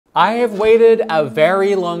I have waited a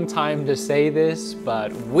very long time to say this,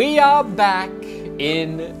 but we are back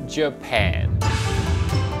in Japan.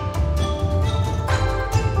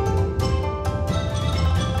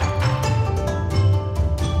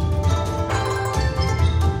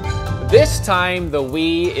 This time, the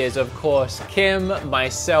we is, of course, Kim,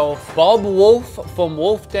 myself, Bob Wolf from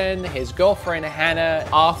Wolfden, his girlfriend Hannah,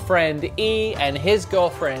 our friend E, and his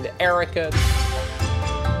girlfriend Erica.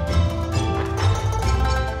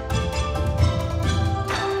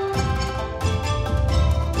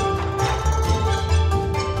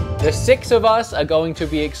 The 6 of us are going to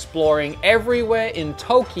be exploring everywhere in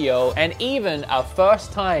Tokyo, and even our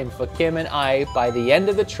first time for Kim and I, by the end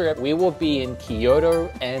of the trip, we will be in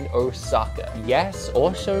Kyoto and Osaka. Yes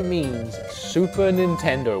also means Super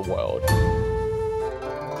Nintendo World.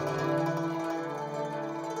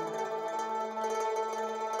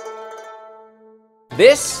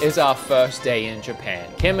 This is our first day in Japan.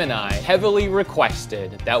 Kim and I heavily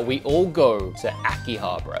requested that we all go to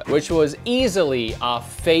Akihabara, which was easily our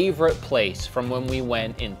favorite place from when we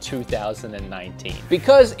went in 2019.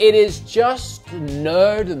 Because it is just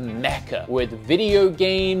nerd mecca with video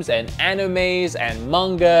games and animes and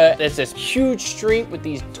manga. There's this huge street with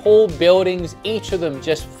these tall buildings, each of them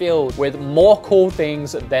just filled with more cool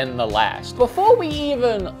things than the last. Before we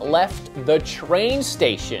even left the train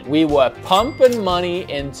station, we were pumping money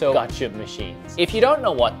into gacha machines. If you don't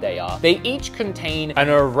know what they are, they each contain an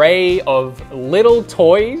array of little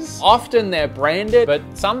toys. Often they're branded, but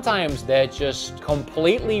sometimes they're just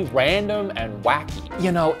completely random and wacky.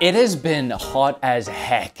 You know, it has been hot as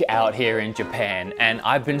heck out here in Japan, and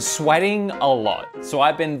I've been sweating a lot. So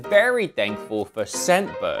I've been very thankful for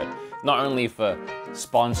Scentbird, not only for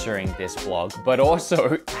sponsoring this vlog, but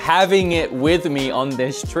also having it with me on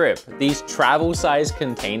this trip. These travel-sized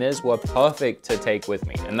containers were perfect to take with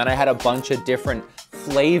me. And then I had a bunch of different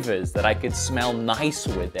flavors that I could smell nice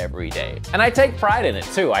with every day. And I take pride in it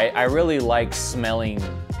too. I really like smelling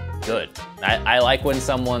good. I like when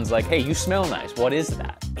someone's like, hey, you smell nice. What is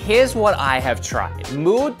that? Here's what I have tried.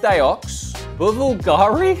 Mood Diox,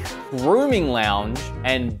 Buvulgari, Grooming Lounge,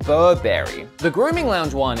 and Burberry. The Grooming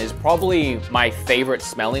Lounge one is probably my favorite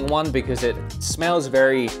smelling one because it smells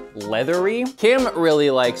very leathery. Kim really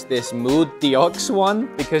likes this Mood Diox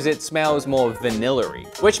one because it smells more vanilla-y,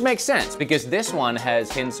 which makes sense because this one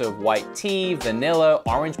has hints of white tea, vanilla,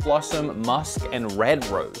 orange blossom, musk, and red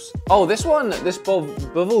rose. Oh, this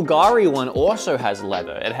Buvulgari one also has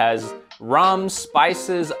leather. It has rum,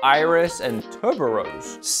 spices, iris, and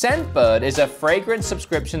tuberose. Scentbird is a fragrance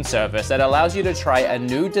subscription service that allows you to try a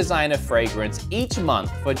new designer fragrance each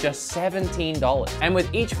month for just $17. And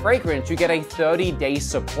with each fragrance, you get a 30-day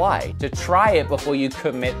supply to try it before you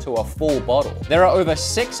commit to a full bottle. There are over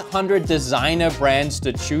 600 designer brands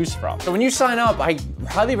to choose from. So when you sign up, I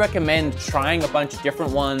highly recommend trying a bunch of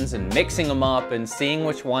different ones and mixing them up and seeing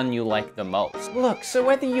which one you like the most. Look, so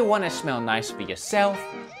whether you want to smell nice for yourself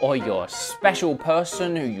or your special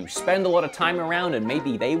person who you spend a lot of time around and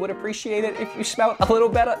maybe they would appreciate it if you smelled a little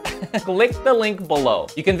better, click the link below.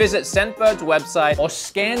 You can visit Scentbird's website or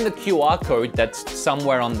scan the QR code that's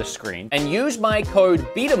somewhere on the screen and use my code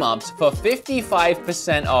BeatEmUps for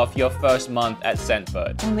 55% off your first month at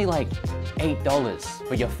Scentbird. Only like $8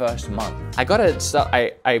 for your first month.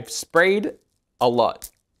 I've sprayed a lot.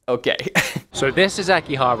 Okay. So this is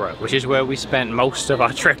Akihabara, which is where we spent most of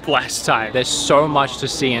our trip last time. There's so much to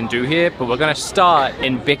see and do here, but we're gonna start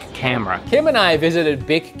in Bic Camera. Kim and I visited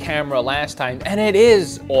Bic Camera last time, and it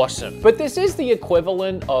is awesome. But this is the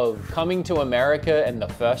equivalent of coming to America and the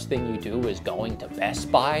first thing you do is going to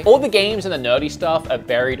Best Buy. All the games and the nerdy stuff are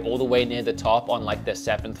buried all the way near the top on like the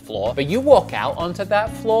 7th floor, but you walk out onto that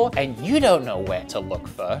floor and you don't know where to look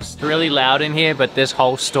first. It's really loud in here, but this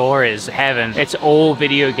whole store is heaven. It's all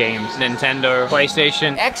video games, Nintendo,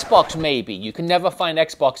 PlayStation, Xbox maybe. You can never find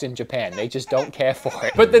Xbox in Japan. They just don't care for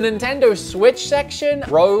it. But the Nintendo Switch section,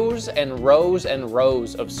 rows and rows and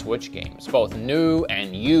rows of Switch games, both new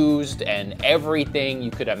and used and everything you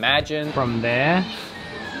could imagine. From there,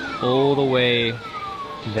 all the way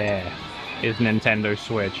there is Nintendo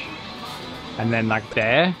Switch. And then like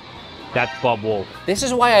there, that's Bob Wolf. This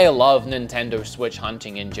is why I love Nintendo Switch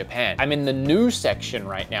hunting in Japan. I'm in the new section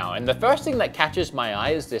right now, and the first thing that catches my eye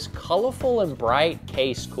is this colorful and bright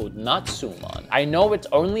case called Natsuman. I know it's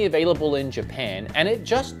only available in Japan, and it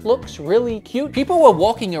just looks really cute. People were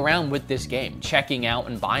walking around with this game, checking out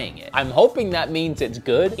and buying it. I'm hoping that means it's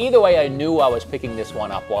good. Either way, I knew I was picking this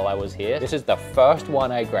one up while I was here. This is the first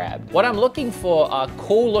one I grabbed. What I'm looking for are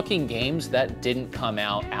cool looking games that didn't come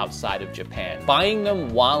out outside of Japan. Buying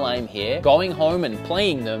them while I'm here here, going home and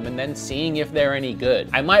playing them and then seeing if they're any good.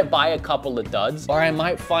 I might buy a couple of duds, or I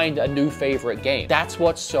might find a new favorite game. That's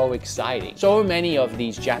what's so exciting. So many of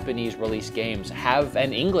these Japanese release games have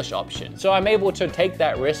an English option. So I'm able to take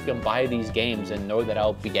that risk and buy these games and know that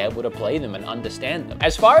I'll be able to play them and understand them.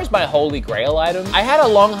 As far as my holy grail item, I had a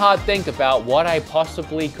long hard think about what I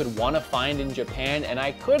possibly could want to find in Japan, and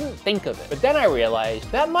I couldn't think of it. But then I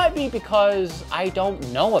realized that might be because I don't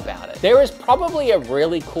know about it. There is probably a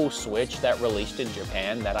really cool Switch that released in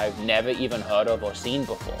Japan that I've never even heard of or seen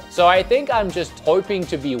before. So I think I'm just hoping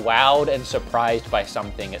to be wowed and surprised by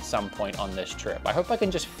something at some point on this trip. I hope I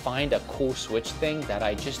can just find a cool Switch thing that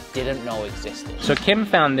I just didn't know existed. So Kim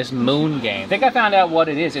found this Moon game. I think I found out what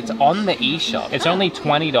it is. It's on the eShop. It's only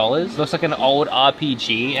 $20. Looks like an old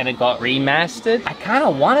RPG and it got remastered. I kind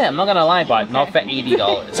of want it, I'm not gonna lie, but not for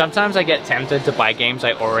 $80. Sometimes I get tempted to buy games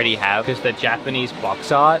I already have because the Japanese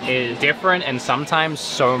box art is different and sometimes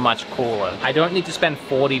so much cooler. I don't need to spend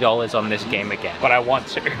 $40 on this game again, but I want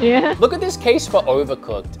to. Yeah. Look at this case for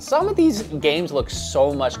Overcooked. Some of these games look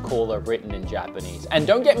so much cooler written in Japanese. And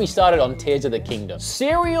don't get me started on Tears of the Kingdom.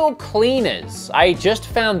 Cereal cleaners. I just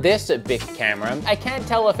found this at BeatEmUps. I can't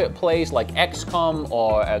tell if it plays like XCOM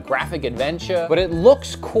or a graphic adventure, but it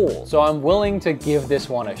looks cool. So I'm willing to give this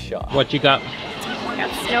one a shot. What you got? I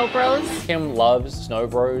got Snow Bros. Kim loves Snow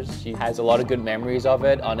Bros. She has a lot of good memories of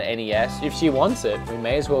it on NES. If she wants it, we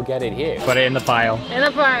may as well get it here. Put it in the pile. In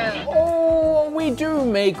the pile. Oh, we do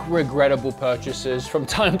make regrettable purchases from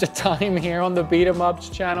time to time here on the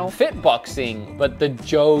BeatEmUps channel. Fitboxing, but the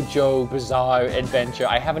JoJo Bizarre Adventure.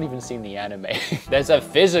 I haven't even seen the anime. There's a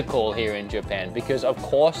physical here in Japan because of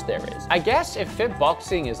course there is. I guess if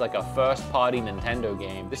Fitboxing is like a first-party Nintendo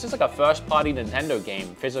game, this is like a first-party Nintendo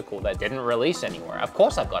game physical that didn't release anywhere. Of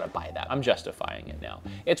course I've got to buy that. I'm justifying it now.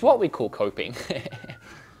 It's what we call coping.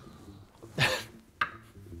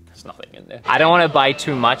 There's nothing in there. I don't want to buy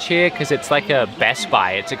too much here because it's like a Best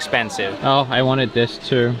Buy. It's expensive. Oh, I wanted this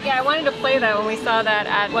too. Yeah, I wanted to play that when we saw that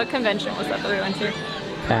at, what convention was that we went to?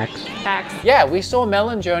 PAX. PAX. Yeah, we saw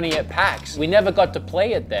Melon Journey at PAX. We never got to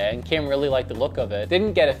play it there, and Kim really liked the look of it.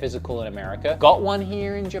 Didn't get a physical in America. Got one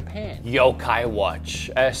here in Japan. Yokai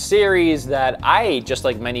Watch, a series that I, just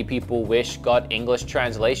like many people, wish got English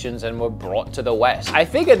translations and were brought to the West. I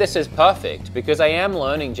figure this is perfect because I am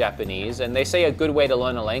learning Japanese, and they say a good way to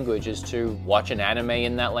learn a language is to watch an anime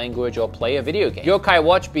in that language or play a video game. Yokai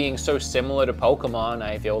Watch being so similar to Pokemon,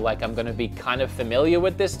 I feel like I'm gonna be kind of familiar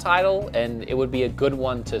with this title, and it would be a good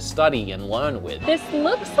one to study and learn with. This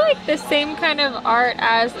looks like the same kind of art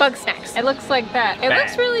as Bug Snacks. It looks like that. It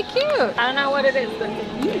looks really cute. I don't know what it is, but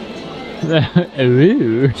it's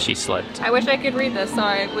cute. She slipped. I wish I could read this so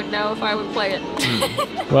I would know if I would play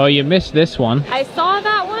it. Well, you missed this one. I saw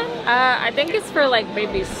that one. I think it's for like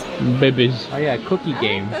babies. Babies. Oh yeah, cookie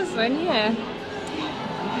game. I like this one, yeah.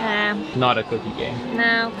 Not a cookie game.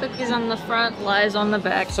 No, cookies on the front, lies on the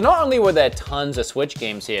back. So not only were there tons of Switch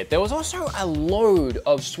games here, there was also a load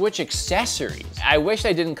of Switch accessories. I wish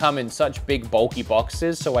they didn't come in such big bulky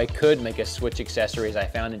boxes so I could make a Switch accessories I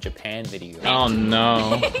found in Japan video. Oh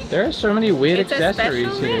no. There are so many weird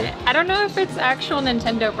accessories here. I don't know if it's actual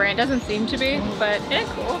Nintendo brand, doesn't seem to be, but yeah,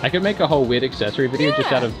 cool. I could make a whole weird accessory video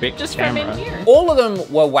just out of big camera. From in here. All of them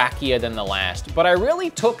were wackier than the last, but I really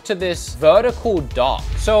took to this vertical dock.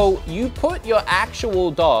 So you put your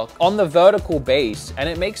actual dock on the vertical base, and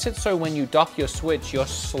it makes it so when you dock your Switch, you're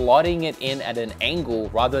slotting it in at an angle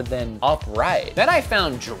rather than upright. Then I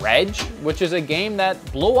found Dredge, which is a game that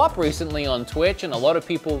blew up recently on Twitch, and a lot of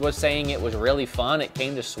people were saying it was really fun. It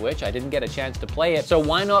came to Switch. I didn't get a chance to play it, so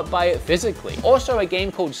why not buy it physically? Also, a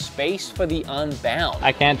game called Space for the Unbound.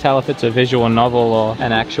 I can't tell if it's a visual novel or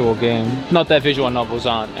an actual game. Not that visual novels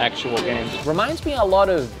aren't actual games. Reminds me a lot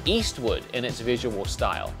of Eastwood in its visual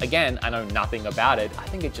style. Again, I know nothing about it. I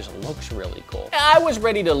think it just looks really cool. I was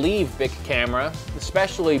ready to leave BeatEmUps,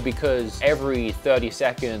 especially because every 30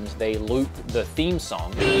 seconds they loop the theme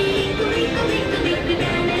song.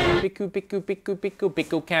 Biku, biku, biku, biku,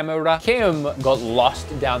 biku camera. Kim got lost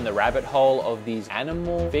down the rabbit hole of these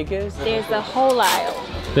animal figures. There's the whole aisle.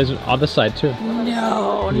 There's an other side too.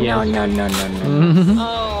 No, yes. no.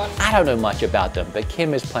 Oh. I don't know much about them, but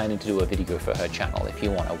Kim is planning to do a video for her channel if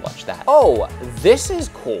you want to watch that. Oh, this is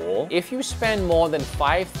cool. If you spend more than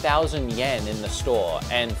 5,000 yen in the store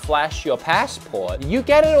and flash your passport, you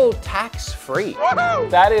get it all tax-free.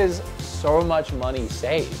 That is so much money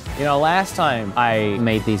saved. You know, last time I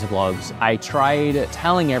made these vlogs, I tried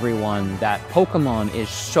telling everyone that Pokemon is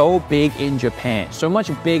so big in Japan, so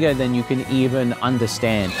much bigger than you can even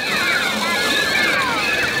understand.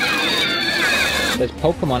 There's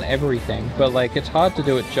Pokemon everything, but like it's hard to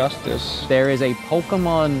do it justice. There is a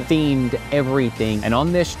Pokemon themed everything, and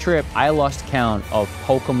on this trip, I lost count of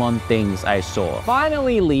Pokemon things I saw.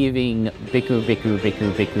 Finally leaving Biku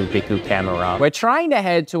We're trying to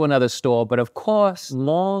head to another store, but of course,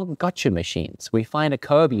 more gotcha machines. We find a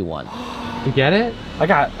Kirby one. You get it? I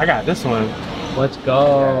got this one. Let's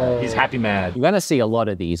go. He's happy mad. You're gonna see a lot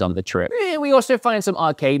of these on the trip. We also find some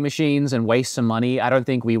arcade machines and waste some money. I don't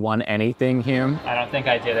think we won anything here. I don't think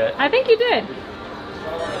I did it. I think you did.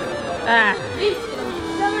 Ah.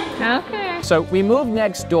 Okay. So we moved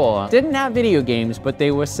next door. Didn't have video games, but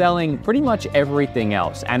they were selling pretty much everything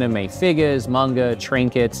else. Anime figures, manga,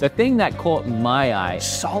 trinkets. The thing that caught my eye,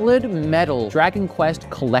 solid metal Dragon Quest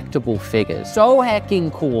collectible figures. So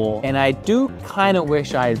hecking cool, and I do kind of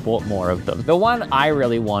wish I had bought more of them. The one I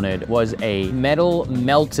really wanted was a metal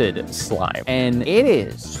melted slime, and it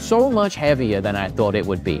is so much heavier than I thought it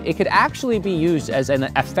would be. It could actually be used as an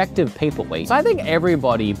effective paperweight. So I think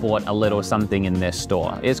everybody bought a little something in this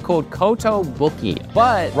store. It's called Koto Bukiya.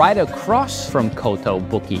 But right across from Koto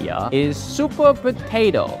Bukiya is Super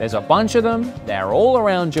Potato. There's a bunch of them. They're all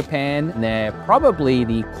around Japan. And they're probably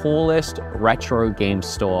the coolest retro game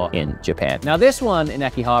store in Japan. Now this one in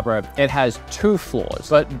Akihabara, it has 2 floors,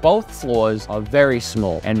 but both floors are very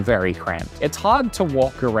small and very cramped. It's hard to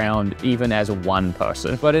walk around even as one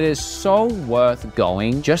person, but it is so worth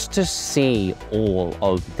going just to see all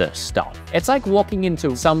of the stuff. It's like walking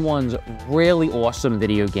into someone's really awesome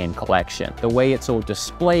video game collection. The way it's all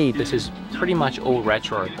displayed. This is pretty much all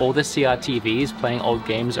retro. All the CRTVs playing old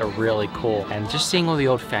games are really cool. And just seeing all the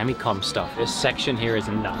old Famicom stuff. This section here is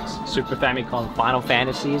nuts. Super Famicom, Final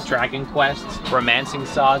Fantasies, Dragon Quests, Romancing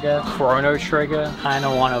Saga, Chrono Trigger. Kinda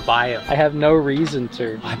wanna buy it. I have no reason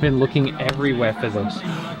to. I've been looking everywhere for this.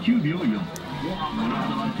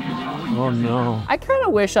 Oh no. I kind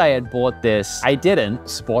of wish I had bought this. I didn't,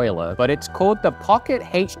 spoiler, but it's called the Pocket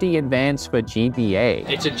HD Advance for GBA.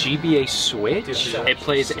 It's a GBA Switch. It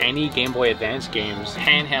plays any Game Boy Advance games,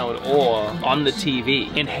 handheld or on the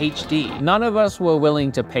TV in HD. None of us were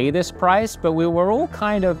willing to pay this price, but we were all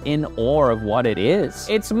kind of in awe of what it is.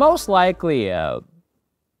 It's most likely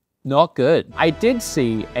not good. I did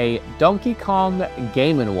see a Donkey Kong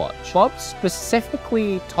Game & Watch. Bob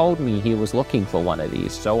specifically told me he was looking for one of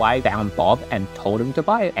these, so I found Bob and told him to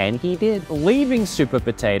buy it, and he did. Leaving Super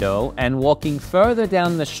Potato and walking further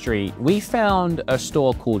down the street, we found a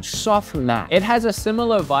store called Soft Mat. It has a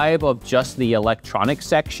similar vibe of just the electronics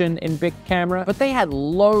section in Big Camera, but they had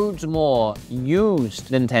loads more used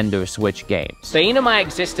Nintendo Switch games. Staying in my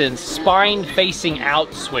existence, spine facing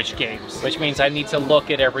out Switch games, which means I need to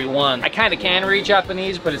look at every one. I kind of can read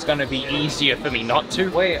Japanese, but it's going to be easier for me not to.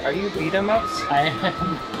 Wait, are you BeatEmUps? I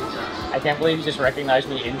am. I can't believe you just recognized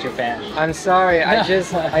me in Japan. I'm sorry, I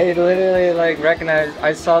literally like recognized,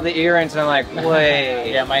 I saw the earrings and I'm like,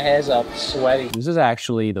 wait. Yeah, my hair's up, sweaty. This is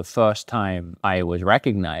actually the first time I was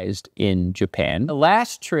recognized in Japan. The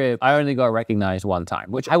last trip, I only got recognized one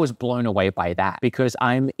time, which I was blown away by that because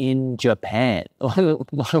I'm in Japan.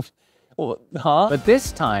 Huh? But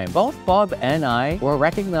this time, both Bob and I were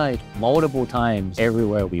recognized multiple times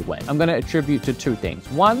everywhere we went. I'm gonna attribute to 2 things.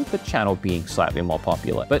 1, the channel being slightly more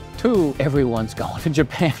popular, but 2, everyone's going to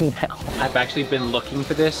Japan now. I've actually been looking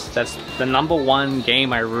for this. That's the #1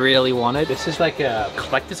 game I really wanted. This is like a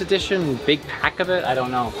collector's edition, big pack of it. I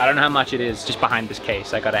don't know how much it is just behind this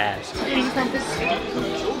case. I gotta ask.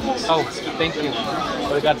 Oh, thank you.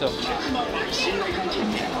 Arigato.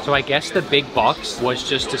 So I guess the big box was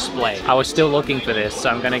just display. I was still looking for this, so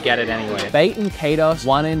I'm gonna get it anyway. Fate and Kados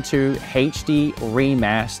 1 and 2 HD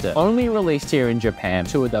Remaster. Only released here in Japan.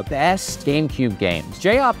 2 of the best GameCube games.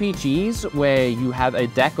 JRPGs where you have a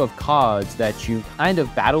deck of cards that you kind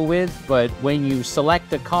of battle with, but when you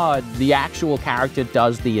select a card, the actual character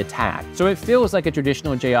does the attack. So it feels like a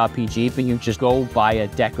traditional JRPG, but you just go buy a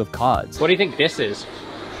deck of cards. What do you think this is?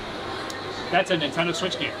 That's a Nintendo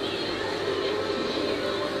Switch game.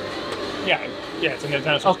 Yeah, it's a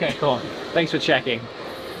Nintendo Switch. Okay, cool. Thanks for checking.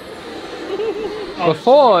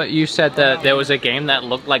 Before, you said that there was a game that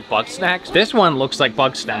looked like Bugsnax. This one looks like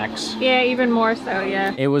Bugsnax. Yeah, even more so,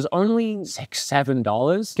 yeah. It was only $6,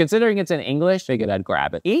 $7. Considering it's in English, figured I'd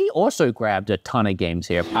grab it. He also grabbed a ton of games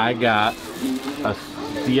here. I got a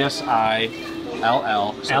DSi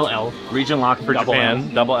LL. LL. Region lock for Double Japan.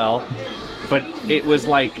 L. Double L. But it was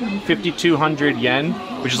like 5,200 yen,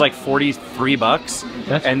 which is like 43 bucks.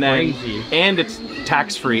 That's crazy. And it's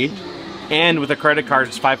tax-free. And with a credit card,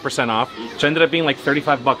 it's 5% off. So it ended up being like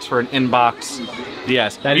 35 bucks for an in-box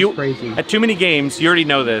DS. That is crazy. At too many games, you already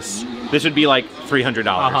know this. This would be like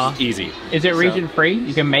 $300, easy. Is it region free?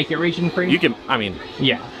 You can make it region free? You can, I mean.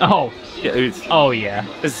 Yeah. Oh. Yeah, oh yeah.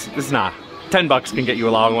 It's not. 10 bucks can get you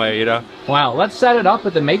a long way, you know? Wow, let's set it up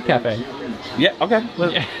at the Maid Cafe. Yeah, okay.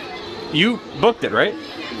 Yeah. You booked it, right?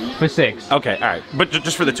 For 6. Okay, all right. But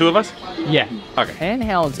just for the 2 of us? Yeah. Okay.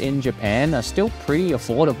 Handhelds in Japan are still pretty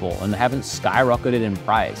affordable and haven't skyrocketed in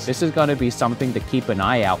price. This is going to be something to keep an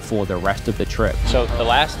eye out for the rest of the trip. So the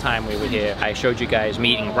last time we were here, I showed you guys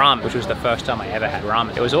me eating ramen, which was the first time I ever had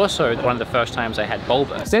ramen. It was also one of the first times I had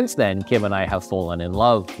boba. Since then, Kim and I have fallen in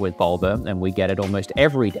love with boba, and we get it almost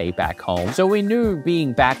every day back home. So we knew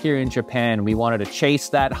being back here in Japan, we wanted to chase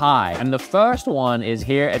that high. And the first one is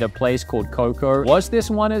here at a place called Coco. Was this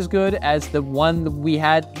one as good as the one that we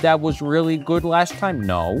had that was really good last time?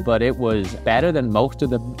 No, but it was better than most of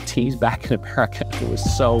the teas back in America. It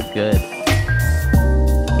was so good.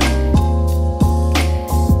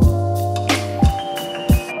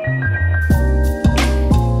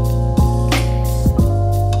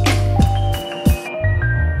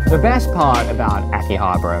 The best part about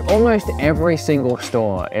Akihabara, almost every single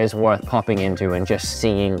store is worth popping into and just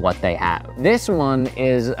seeing what they have. This one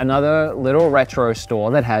is another little retro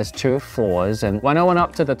store that has 2 floors, and when I went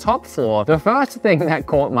up to the top floor, the first thing that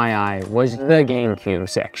caught my eye was the GameCube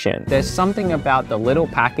section. There's something about the little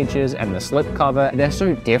packages and the slipcover. They're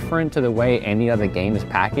so different to the way any other game is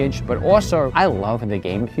packaged, but also I love the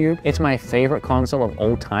GameCube. It's my favorite console of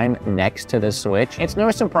all time next to the Switch. It's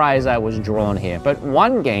no surprise I was drawn here, but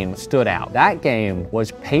one game stood out. That game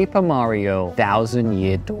was Paper Mario 1000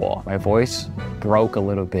 Year Door. My voice broke a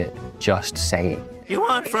little bit just saying. You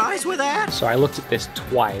want fries with that? So I looked at this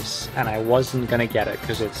twice and I wasn't gonna get it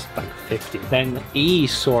because it's like 50. Then E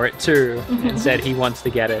saw it too and said he wants to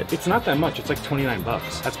get it. It's not that much. It's like 29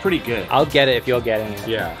 bucks. That's pretty good. I'll get it if you're getting it.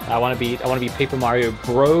 Yeah. I wanna be Paper Mario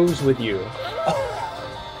Bros with you.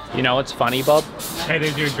 You know what's funny, Bob? Hey,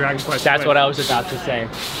 they do Dragon Quest. That's what I was about to say.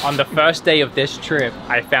 On the first day of this trip,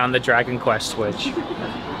 I found the Dragon Quest Switch.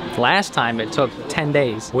 Last time it took 10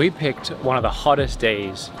 days. We picked one of the hottest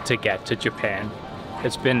days to get to Japan.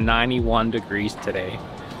 It's been 91 degrees today.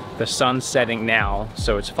 The sun's setting now,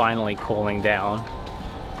 so it's finally cooling down.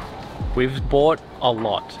 We've bought a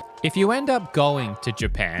lot. If you end up going to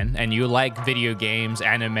Japan and you like video games,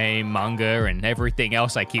 anime, manga, and everything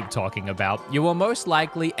else I keep talking about, you will most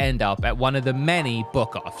likely end up at one of the many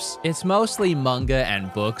book-offs. It's mostly manga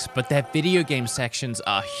and books, but their video game sections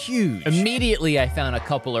are huge. Immediately, I found a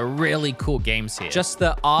couple of really cool games here. Just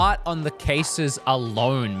the art on the cases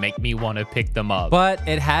alone make me want to pick them up. But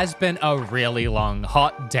it has been a really long,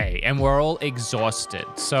 hot day, and we're all exhausted.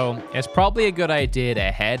 So it's probably a good idea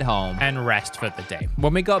to head home and rest for the day.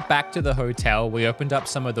 When we got back to the hotel, we opened up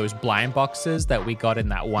some of those blind boxes that we got in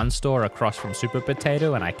that one store across from Super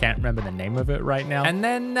Potato, and I can't remember the name of it right now. And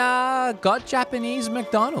then got Japanese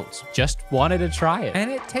McDonald's. Just wanted to try it.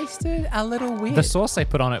 And it tasted a little weird. The sauce I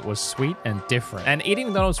put on it was sweet and different. And eating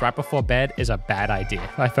McDonald's right before bed is a bad idea.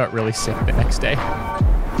 I felt really sick the next day.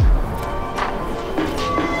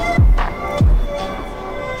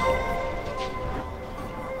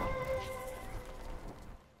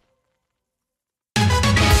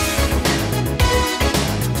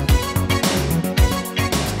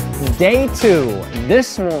 Day 2,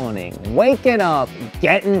 this morning, waking up,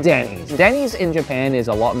 getting Denny's. Denny's in Japan is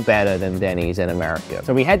a lot better than Denny's in America.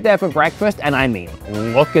 So we head there for breakfast, and I mean,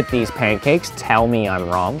 look at these pancakes, tell me I'm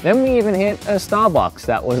wrong. Then we even hit a Starbucks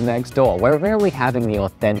that was next door. We're really having the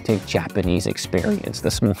authentic Japanese experience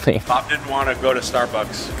this morning. Bob didn't want to go to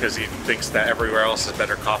Starbucks because he thinks that everywhere else is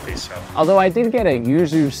better coffee, so. Although I did get a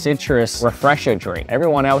yuzu citrus refresher drink.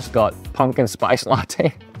 Everyone else got pumpkin spice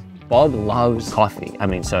latte. Bob loves coffee. I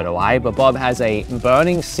mean, so do I, but Bob has a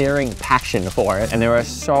burning, searing passion for it, and there are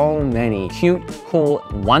so many cute, cool,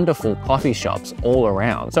 wonderful coffee shops all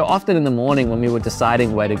around. So often in the morning when we were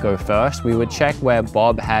deciding where to go first, we would check where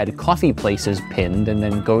Bob had coffee places pinned and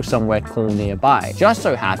then go somewhere cool nearby. Just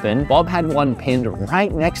so happened, Bob had one pinned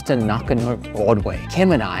right next to Nakano Broadway.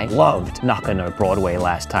 Kim and I loved Nakano Broadway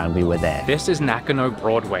last time we were there. This is Nakano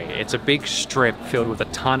Broadway. It's a big strip filled with a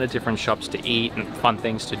ton of different shops to eat and fun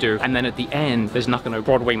things to do. And then at the end, there's Nakano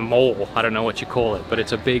Broadway Mall. I don't know what you call it, but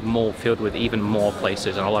it's a big mall filled with even more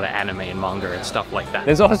places and a lot of anime and manga and stuff like that.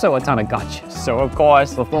 There's also a ton of gachas. So of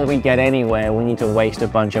course, before we get anywhere, we need to waste a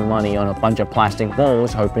bunch of money on a bunch of plastic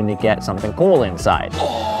balls, hoping to get something cool inside.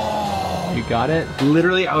 You got it?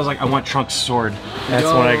 Literally, I was like, I want Trunks' sword. That's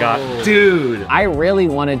what I got. Dude. I really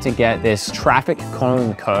wanted to get this traffic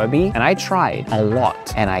cone Kirby, and I tried a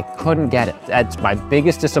lot, and I couldn't get it. That's my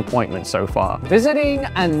biggest disappointment so far. Visiting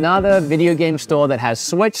another video game store that has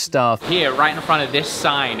Switch stuff. Here, right in front of this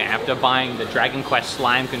sign, after buying the Dragon Quest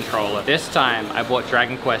Slime controller, this time I bought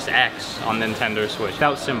Dragon Quest X on Nintendo Switch. That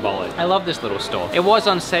was symbolic. I love this little store. It was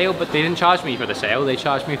on sale, but they didn't charge me for the sale. They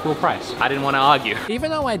charged me full price. I didn't want to argue.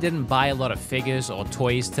 Even though I didn't buy a lot of figures or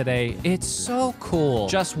toys today, it's so cool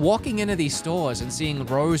just walking into these stores and seeing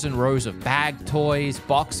rows and rows of bag toys,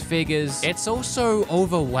 box figures. It's also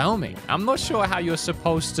overwhelming. I'm not sure how you're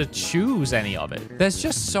supposed to choose any of it. There's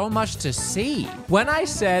just so much to see. When I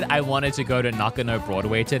said I wanted to go to Nakano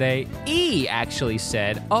Broadway today, E actually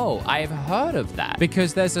said, oh, I've heard of that,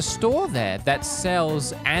 because there's a store there that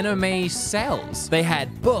sells anime cells. They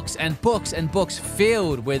had books and books and books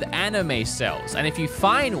filled with anime cells. And if you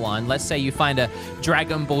find one, let's say you find a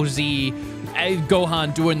Dragon Ball Z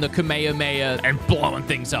Gohan doing the Kamehameha and blowing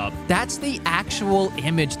things up. That's the actual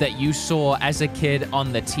image that you saw as a kid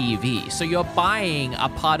on the TV. So you're buying a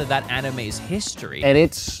part of that anime's history. And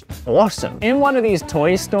it's awesome. In one of these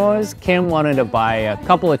toy stores, Kim wanted to buy a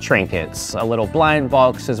couple of trinkets, a little blind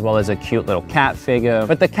box, as well as a cute little cat figure.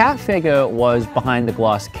 But the cat figure was behind the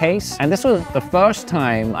glass case, and this was the first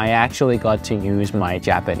time I actually got to use my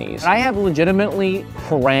Japanese. I have legitimately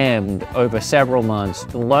crammed over several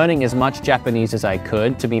months, learning as much Japanese as I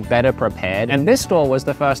could to be better prepared. And this store was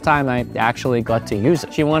the first time I actually got to use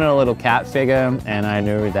it. She wanted a little cat figure, and I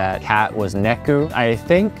knew that cat was Neku. I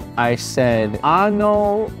think I said,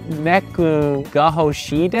 Ano Neku ga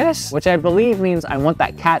hoshii desu, which I believe means I want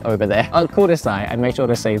that cat over there. Kudasai, I made sure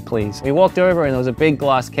to say please. We walked over and there was a big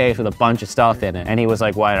glass case with a bunch of stuff in it. And he was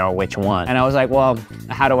like, well, I don't know which one. And I was like, well,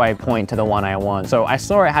 how do I point to the one I want? So I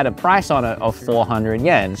saw it had a price on it of 400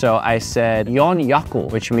 yen. So I said, yon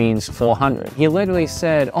yaku, which means 400. He literally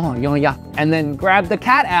said, oh, yon yaku, and then grabbed the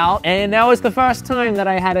cat out. And that was the first time that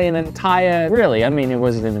I had an entire, really, I mean, it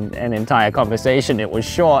wasn't an entire conversation. It was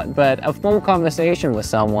short, but a full conversation with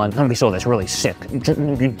someone. And we saw this really sick,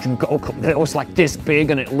 it was like this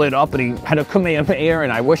big and it lit up and he had a Kamehameha,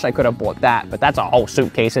 and I wish I could have bought that, but that's a whole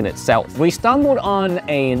suitcase in itself. We stumbled on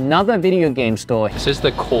another video game store. This is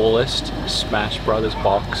the coolest Smash Brothers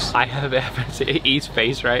box I have ever seen. E's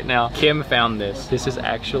face right now. Kim found this. This is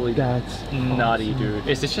actually nutty, dude.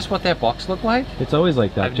 Is this just what their box look like? It's always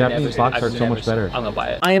like that. Japanese box art so much better. I'm gonna buy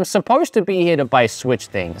it. I am supposed to be here to buy Switch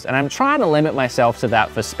things, and I'm trying to limit myself to that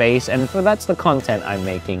for space, and that's the content I'm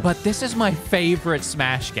making. But this is my favorite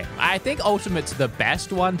Smash game. I think Ultimate's the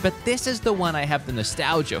best one, but this is the one I have the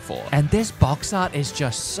nostalgia for. And this box art is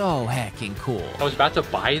just so heckin' cool. I was about to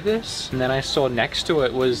buy this, and then I saw next to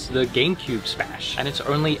it was the GameCube Smash, and it's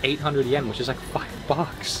only 800 yen, which is like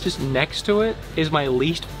 $5. Just next to it is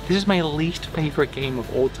this is my least favorite game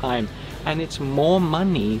of all time, and it's more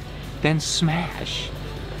money than Smash.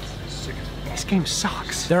 This game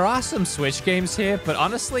sucks. There are some Switch games here, but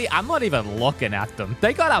honestly, I'm not even looking at them.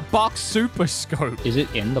 They got a box Super Scope. Is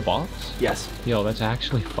it in the box? Yes. Yo, that's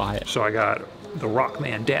actually fire. So I got the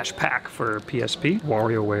Rockman Dash Pack for PSP,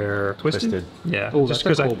 WarioWare Twisted. Yeah, Ooh, just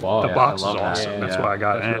that's a because cool box. the box is I love that. awesome. That's Yeah, why I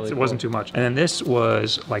got it. that's And really it wasn't too much. And then this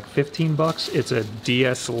was like 15 bucks. It's a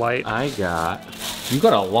DS Lite. You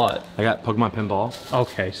got a lot. I got Pokemon Pinball,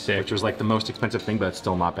 Okay, sick. which was like the most expensive thing, but it's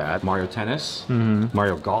still not bad. Mario Tennis,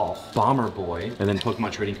 Mario Golf, Bomber Boy, and then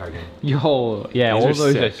Pokemon Trading Card Game. Yo, yeah, all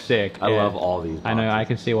those are sick. I love all these. I know, I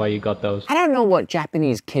can see why you got those. I don't know what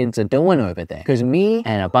Japanese kids are doing over there, because me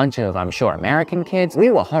and a bunch of, I'm sure, American kids,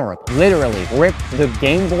 we were horrible. Literally rip the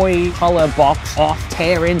Game Boy Color box off,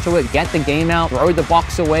 tear into it, get the game out, throw the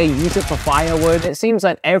box away, use it for firewood. It seems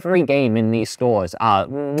that every game in these stores are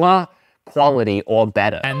quality or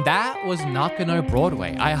better. And that was Nakano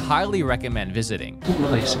Broadway. I highly recommend visiting.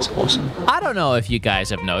 This is awesome. I don't know if you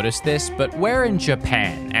guys have noticed this, but we're in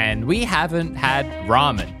Japan and we haven't had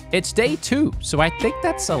ramen. It's day 2, so I think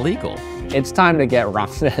that's illegal. It's time to get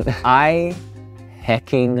ramen. I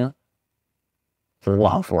hecking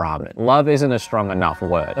love ramen. Love isn't a strong enough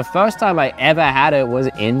word. The first time I ever had it was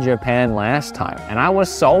in Japan last time, and I was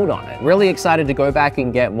sold on it. Really excited to go back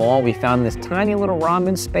and get more. We found this tiny little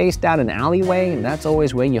ramen space down an alleyway, and that's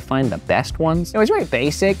always where you find the best ones. It was very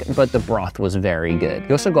basic, but the broth was very good.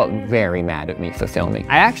 He also got very mad at me for filming.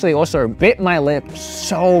 I actually also bit my lip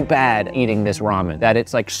so bad eating this ramen that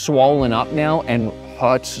it's like swollen up now and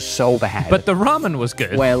hurts so bad. But the ramen was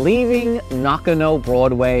good. We're leaving Nakano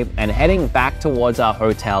Broadway and heading back towards our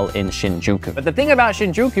hotel in Shinjuku. But the thing about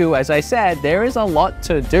Shinjuku, as I said, there is a lot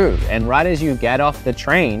to do. And right as you get off the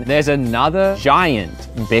train, there's another giant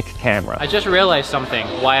big camera. I just realized something,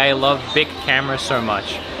 why I love big cameras so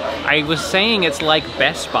much. I was saying it's like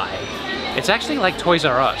Best Buy. It's actually like Toys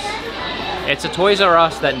R Us. It's a Toys R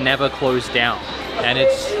Us that never closed down. And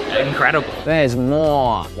it's incredible. There's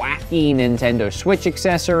more wacky Nintendo Switch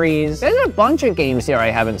accessories. There's a bunch of games here I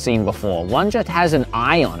haven't seen before. One just has an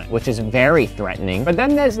eye on it, which is very threatening. But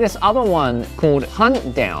then there's this other one called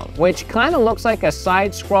Hunt Down, which kind of looks like a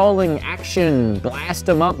side-scrolling action blast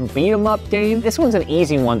 'em up, beat 'em up game. This one's an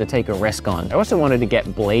easy one to take a risk on. I also wanted to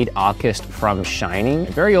get Blade Archist from Shining.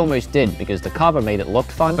 I very almost did because the cover made it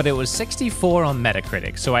look fun. But it was 64 on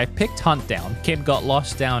Metacritic, so I picked Hunt Down. Kim got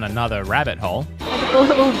lost down another rabbit hole. The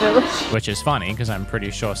little village. Which is funny, because I'm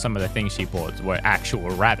pretty sure some of the things she bought were actual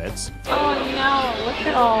rabbits. Oh no, look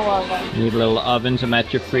at all of them. Need a little oven to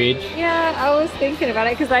match your fridge. Yeah, I was thinking about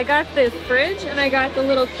it because I got the fridge and I got the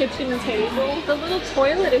little kitchen table. The little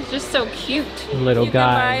toilet is just so cute. Little you guy.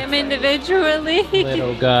 can buy them individually.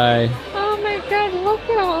 Little guy. Oh my god, look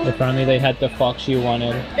at all. If only they had the fox you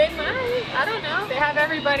wanted. They might. I don't know. They have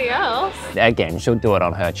everybody else. Again, she'll do it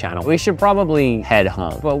on her channel. We should probably head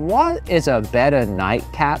home. But what is a better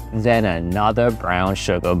nightcap than another brown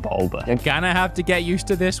sugar boba? You're gonna have to get used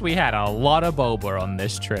to this. We had a lot of boba on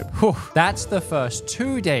this trip. Whew. That's the first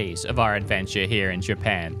 2 days of our adventure here in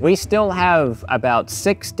Japan. We still have about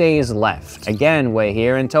 6 days left. Again, we're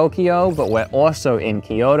here in Tokyo, but we're also in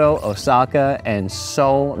Kyoto, Osaka, and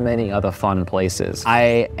so many other fun places.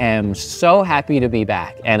 I am so happy to be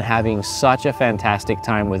back and having such a fantastic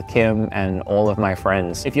time with Kim and all of my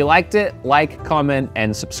friends. If you liked it, like, comment,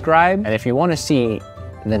 and subscribe. And if you want to see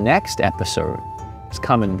the next episode, it's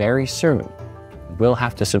coming very soon, we'll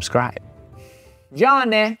have to subscribe.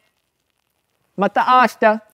 Johnny, mata asta.